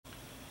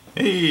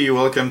Hey,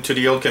 welcome to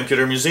the Old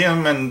Computer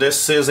Museum, and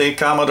this is a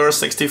Commodore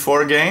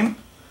 64 game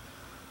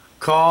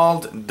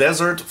called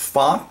Desert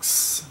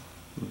Fox.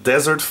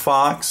 Desert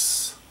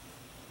Fox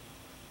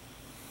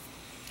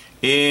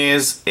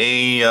is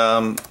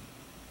a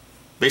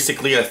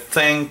basically a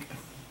tank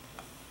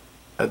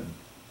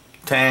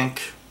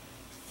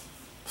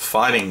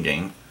fighting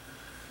game.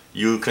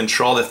 You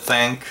control a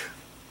tank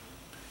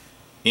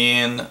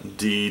in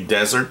the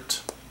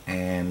desert,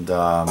 and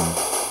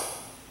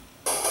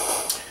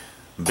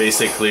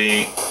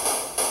basically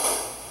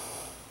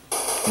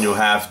you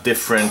have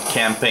different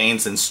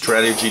campaigns and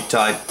strategy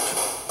type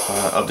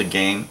of the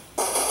game.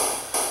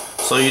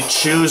 So you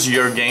choose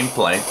your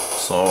gameplay.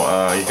 So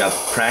you got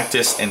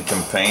practice and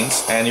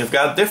campaigns, and you've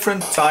got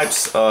different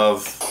types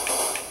of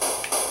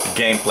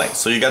gameplay.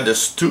 So you got the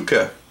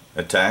Stuka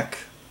attack.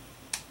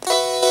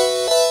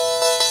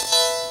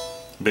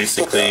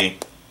 Basically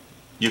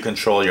you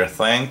control your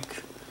tank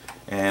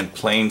and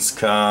planes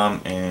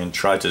come and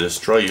try to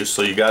destroy you,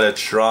 so you gotta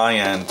try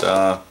and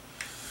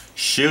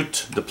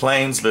shoot the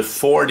planes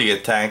before they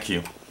attack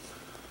you.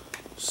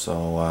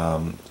 So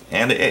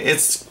and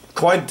it's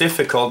quite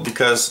difficult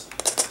because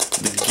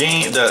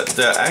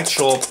the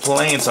actual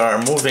planes are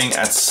moving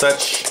at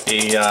such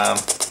a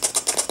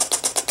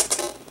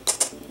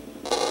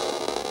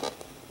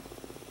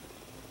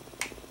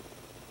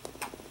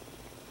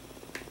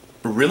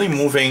really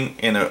moving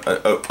in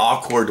a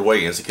awkward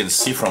way, as you can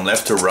see, from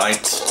left to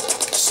right.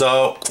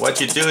 So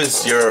what you do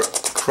is your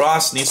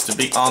cross needs to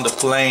be on the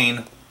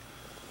plane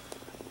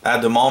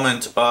at the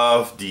moment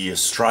of the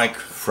strike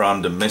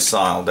from the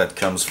missile that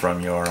comes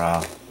from your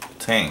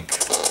tank.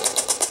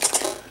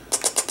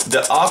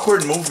 The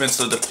awkward movements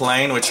of the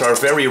plane, which are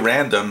very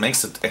random,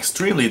 makes it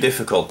extremely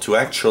difficult to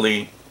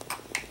actually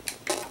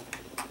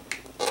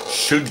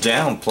shoot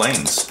down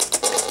planes.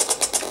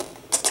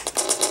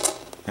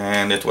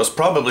 And it was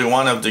probably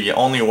one of the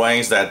only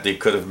ways that they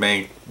could have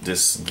made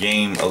this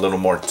game a little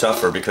more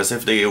tougher, because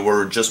if they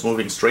were just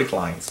moving straight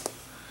lines,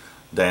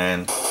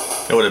 then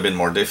it would have been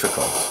more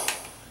difficult.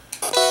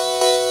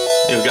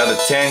 You've got a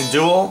tank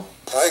duel.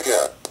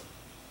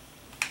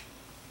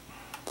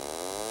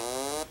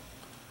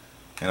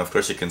 And of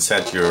course you can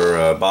set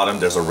your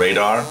bottom. There's a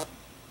radar,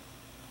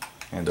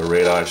 and the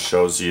radar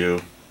shows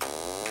you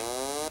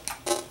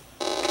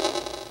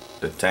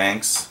the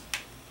tanks.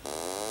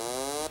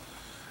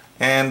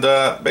 And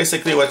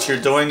basically what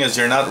you're doing is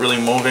you're not really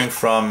moving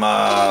from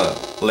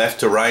left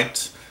to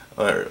right,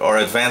 or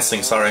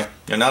advancing, sorry.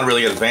 You're not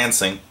really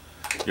advancing.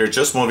 You're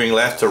just moving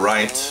left to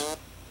right.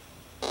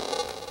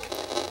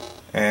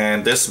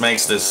 And this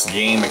makes this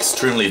game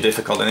extremely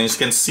difficult. And you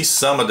can see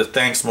some of the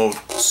tanks move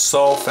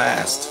so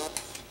fast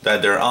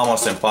that they're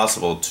almost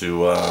impossible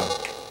to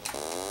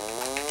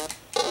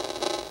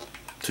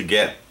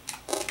get.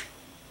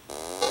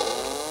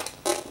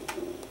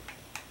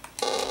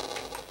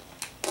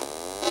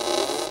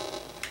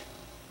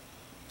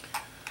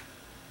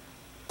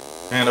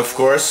 And of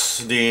course,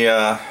 the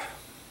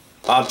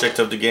object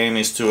of the game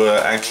is to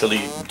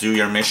actually do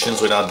your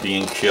missions without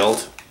being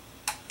killed.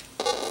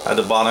 At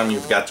the bottom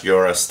you've got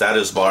your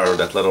status bar,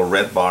 that little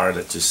red bar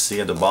that you see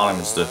at the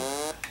bottom. Is the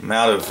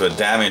amount of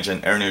damage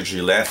and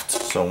energy left.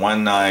 So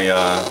when I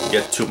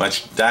get too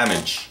much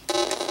damage,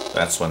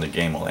 that's when the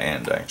game will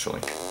end,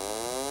 actually.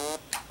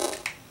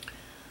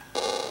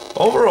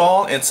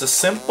 Overall, it's a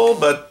simple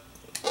but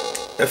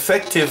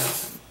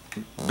effective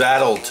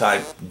battle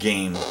type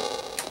game.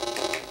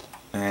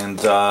 And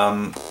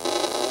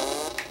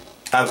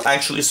I've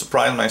actually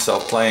surprised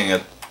myself playing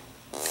it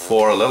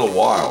for a little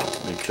while,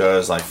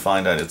 because I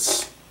find that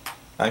it's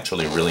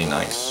actually really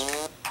nice.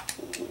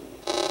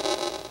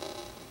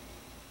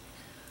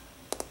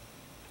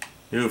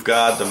 You've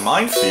got the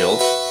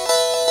minefield.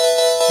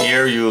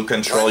 Here you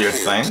control your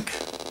tank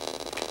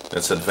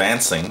that's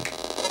advancing,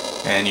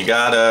 and you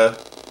gotta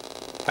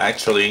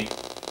actually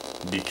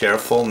be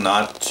careful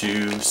not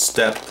to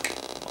step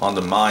on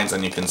the mines,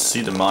 and you can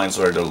see the mines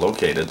where they're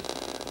located.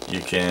 You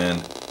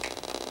can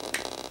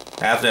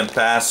have them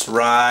pass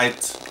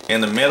right in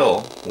the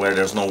middle where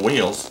there's no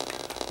wheels,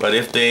 but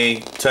if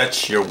they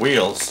touch your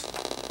wheels,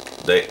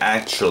 they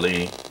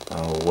actually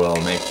will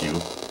make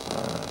you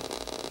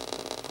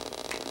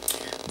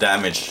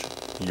damage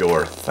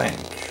your tank.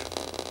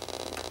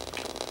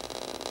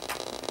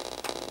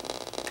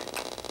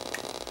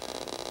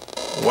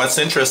 What's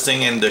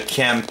interesting in the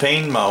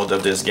campaign mode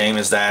of this game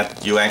is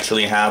that you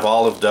actually have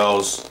all of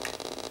those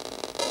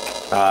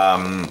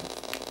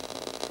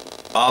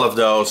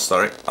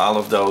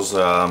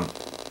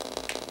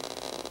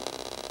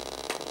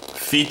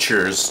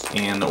features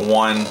in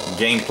one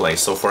gameplay.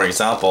 So for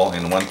example,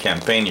 in one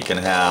campaign you can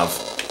have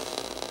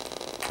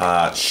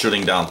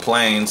shooting down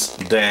planes,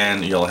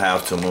 then you'll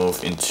have to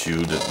move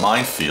into the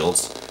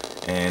minefields,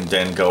 and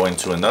then go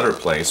into another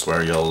place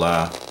where you'll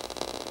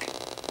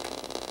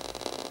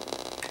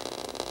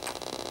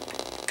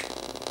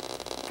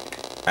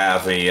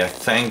have a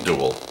tank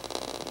duel.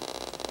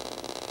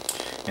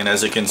 And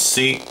as you can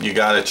see, you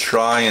gotta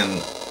try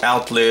and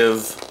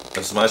outlive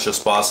as much as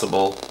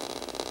possible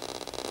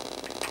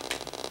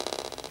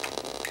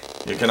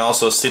You can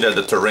also see that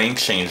the terrain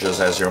changes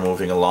as you're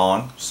moving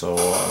along. So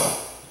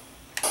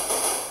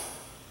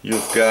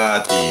you've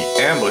got the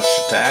ambush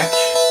attack.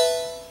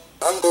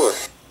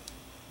 Ambush.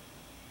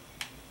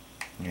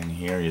 And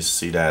here you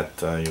see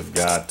that you've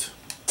got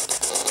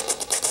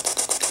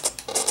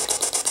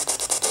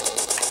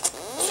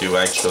to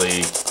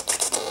actually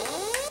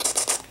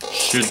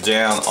shoot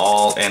down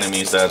all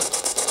enemies, that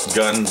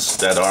guns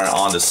that are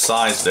on the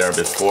sides there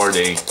before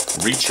they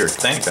reach your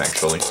tank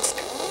actually.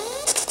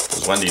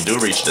 Because when they do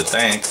reach the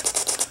tank,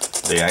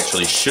 they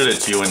actually shoot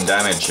at you and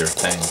damage your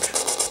tank.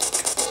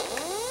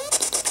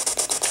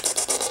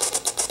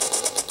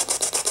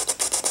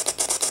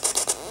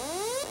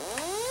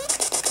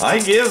 I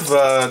give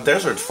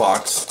Desert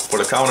Fox for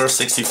the Commodore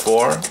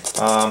 64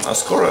 a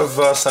score of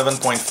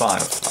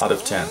 7.5 out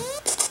of 10.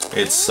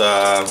 It's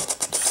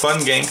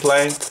fun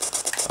gameplay.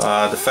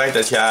 The fact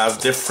that you have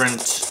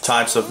different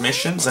types of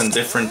missions and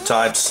different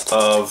types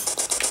of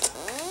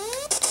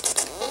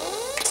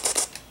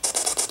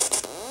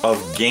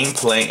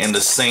gameplay in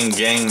the same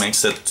game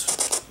makes it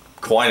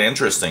quite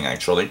interesting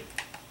actually.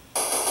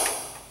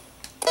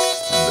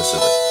 And this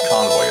is a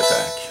convoy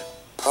attack.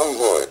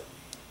 Convoy.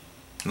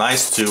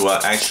 Nice to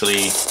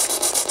actually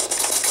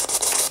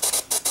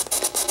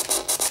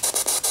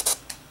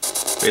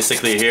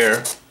basically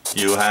here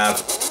you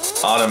have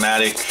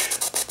automatic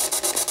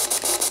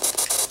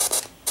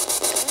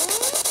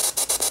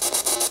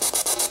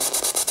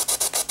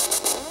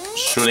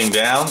shooting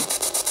down.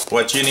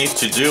 What you need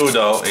to do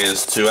though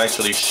is to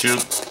actually shoot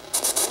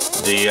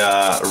the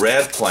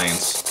red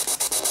planes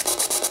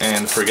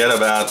and forget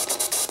about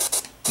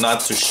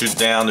not to shoot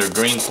down the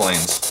green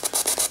planes.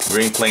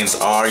 Green planes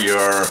are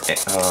your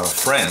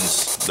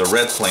friends, the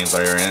red planes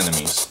are your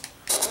enemies.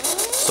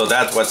 So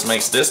that's what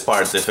makes this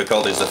part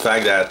difficult, is the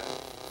fact that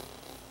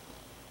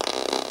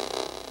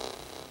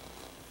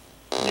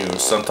you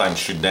sometimes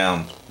shoot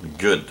down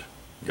good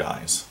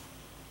guys.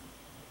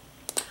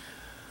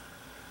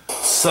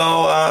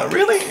 So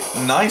really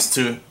nice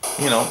to,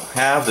 you know,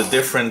 have the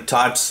different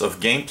types of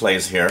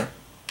gameplays here.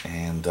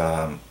 And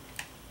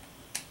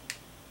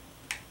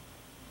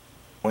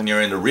when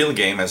you're in the real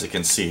game, as you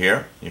can see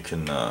here, you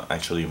can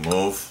actually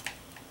move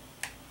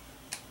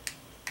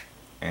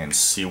and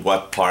see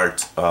what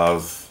part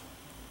of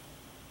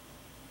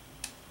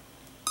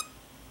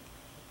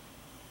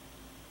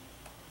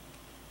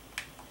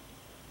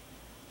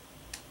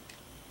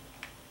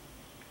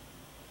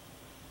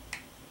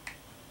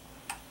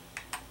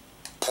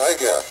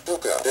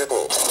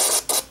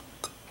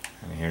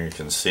and here you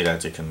can see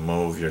that you can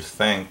move your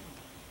thing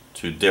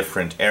to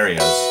different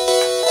areas.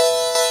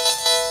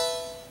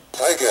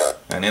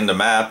 And in the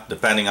map,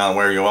 depending on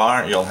where you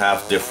are, you'll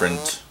have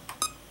different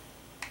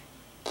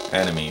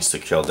enemies to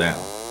kill down.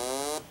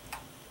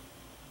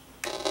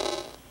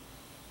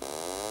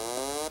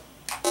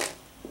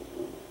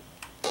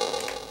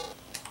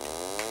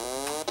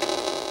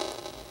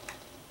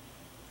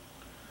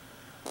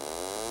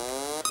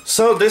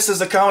 So this is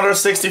the Commodore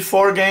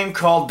 64 game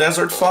called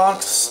Desert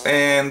Fox,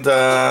 and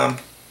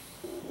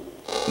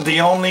the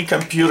only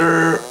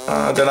computer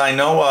that I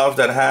know of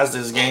that has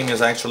this game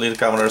is actually the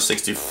Commodore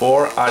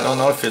 64. I don't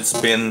know if it's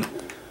been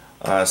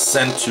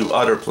sent to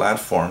other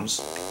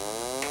platforms.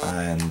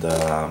 And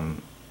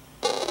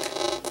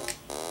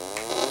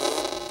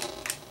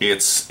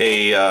it's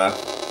a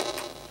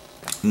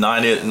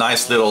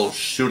nice little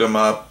shoot 'em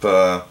up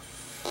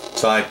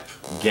type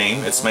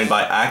game. It's made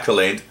by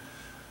Accolade.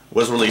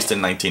 Was released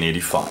in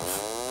 1985.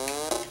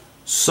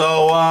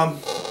 So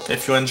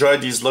if you enjoyed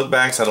these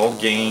lookbacks at old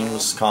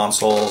games,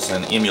 consoles,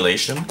 and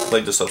emulation,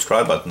 click the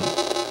subscribe button.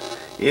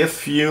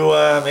 If you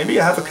maybe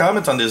you have a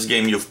comment on this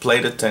game, you've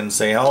played it and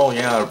say, oh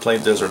yeah, I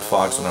played Desert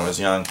Fox when I was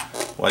young,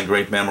 what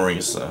great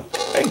memories.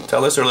 Hey,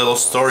 tell us your little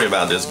story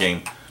about this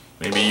game.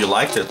 Maybe you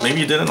liked it,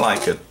 maybe you didn't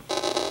like it.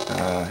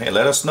 Hey,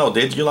 let us know.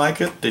 Did you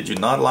like it? Did you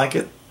not like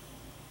it?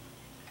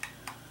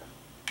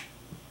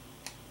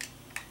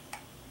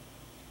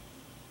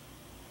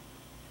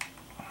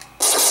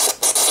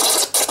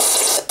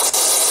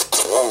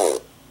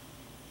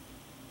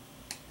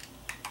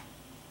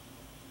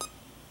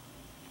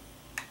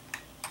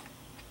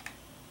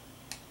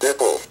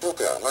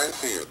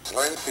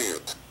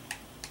 Minefield.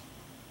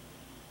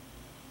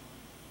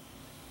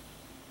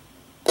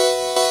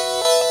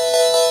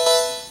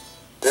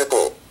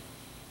 Depot.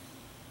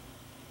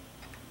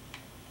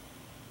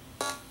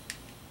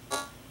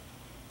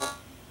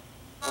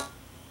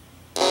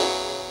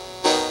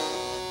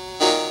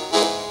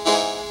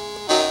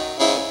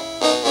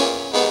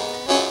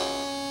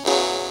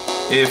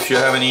 If you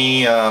have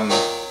any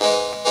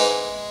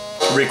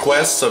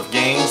requests of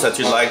games that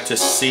you'd like to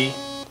see,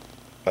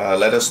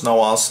 let us know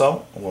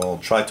also. We'll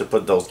try to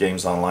put those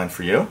games online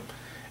for you.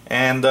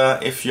 And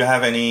if you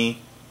have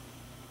any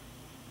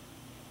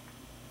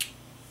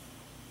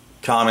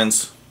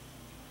comments,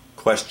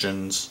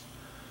 questions,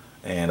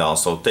 and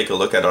also take a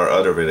look at our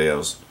other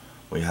videos.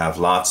 We have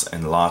lots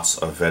and lots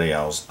of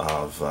videos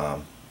of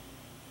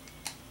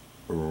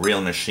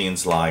real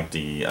machines like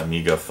the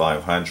Amiga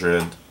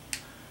 500,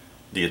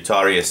 the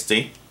Atari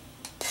ST.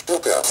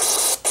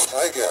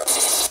 I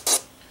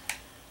guess.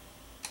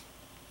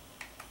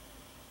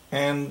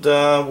 And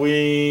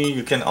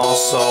you can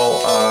also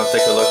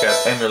take a look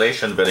at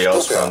emulation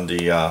videos from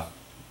the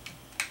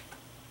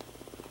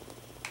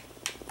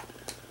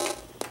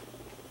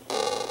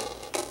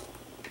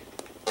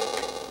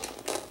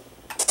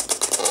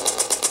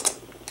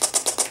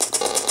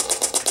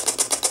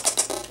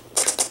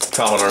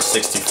Commodore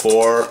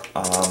 64,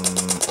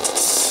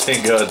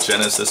 Sega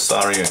Genesis,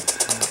 sorry,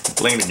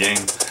 playing the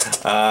game.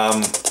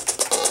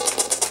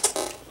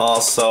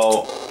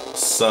 Also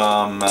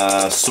some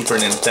Super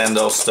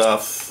Nintendo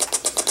stuff,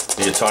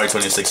 the Atari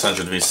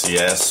 2600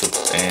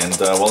 VCS, and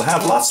we'll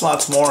have lots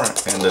more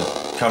in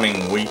the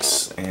coming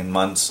weeks and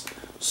months.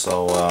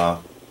 So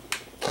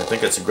I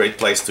think it's a great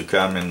place to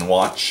come and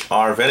watch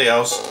our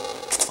videos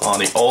on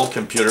the Old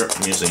Computer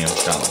Museum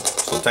channel.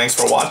 So thanks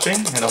for watching,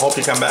 and I hope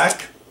you come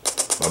back.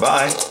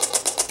 Bye-bye.